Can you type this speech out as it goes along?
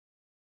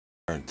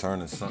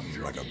Turning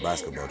something like a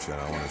basketball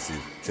channel. I want to see,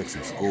 check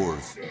some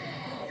scores.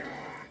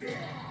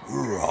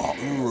 Hoorah,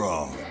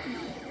 hoorah.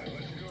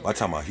 Watch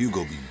how my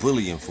Hugo be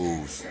bullying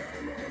fools.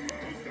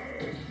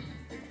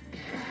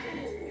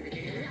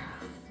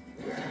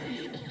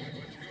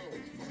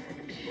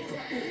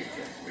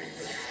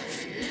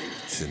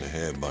 Shouldn't have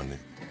had Bunny.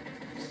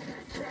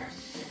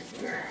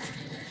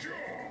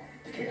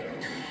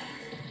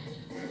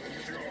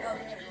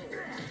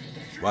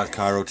 Watch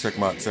Cairo, check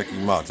him out, check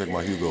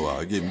my Hugo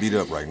out. He's getting beat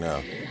up right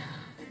now.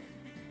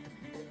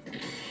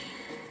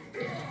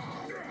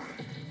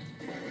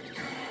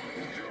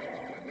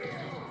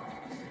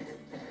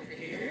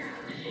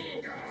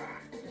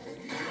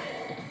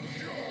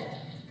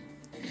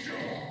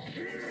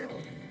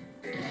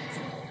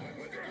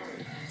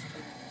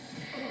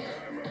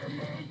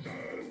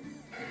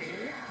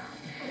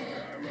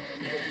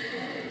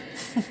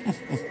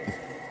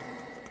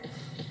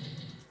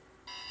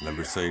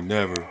 Never say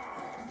never.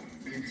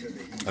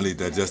 I need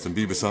that Justin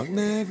Bieber song.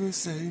 Never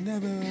say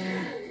never.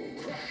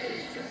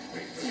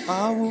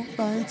 I will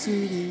fight to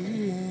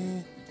the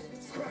end.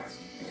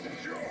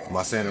 Am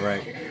I saying it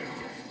right?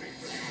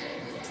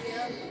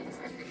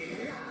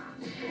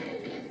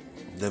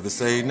 Never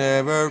say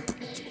never.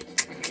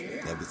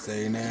 Never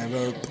say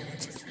never.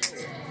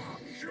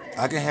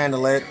 I can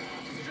handle it.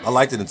 I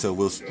liked it until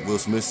Will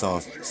Smith's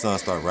son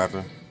started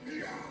rapping.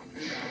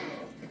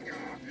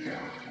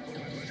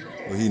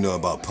 Well, he know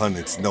about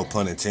pundits, no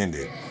pun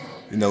intended.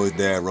 You know his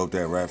dad wrote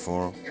that rap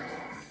for him.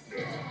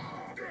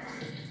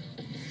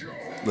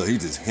 Look, he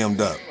just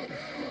hemmed up.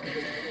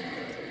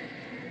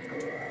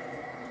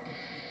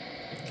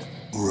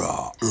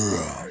 For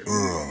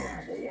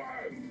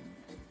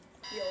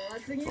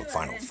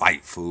final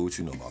fight, fool. What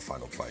you know about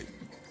final fight?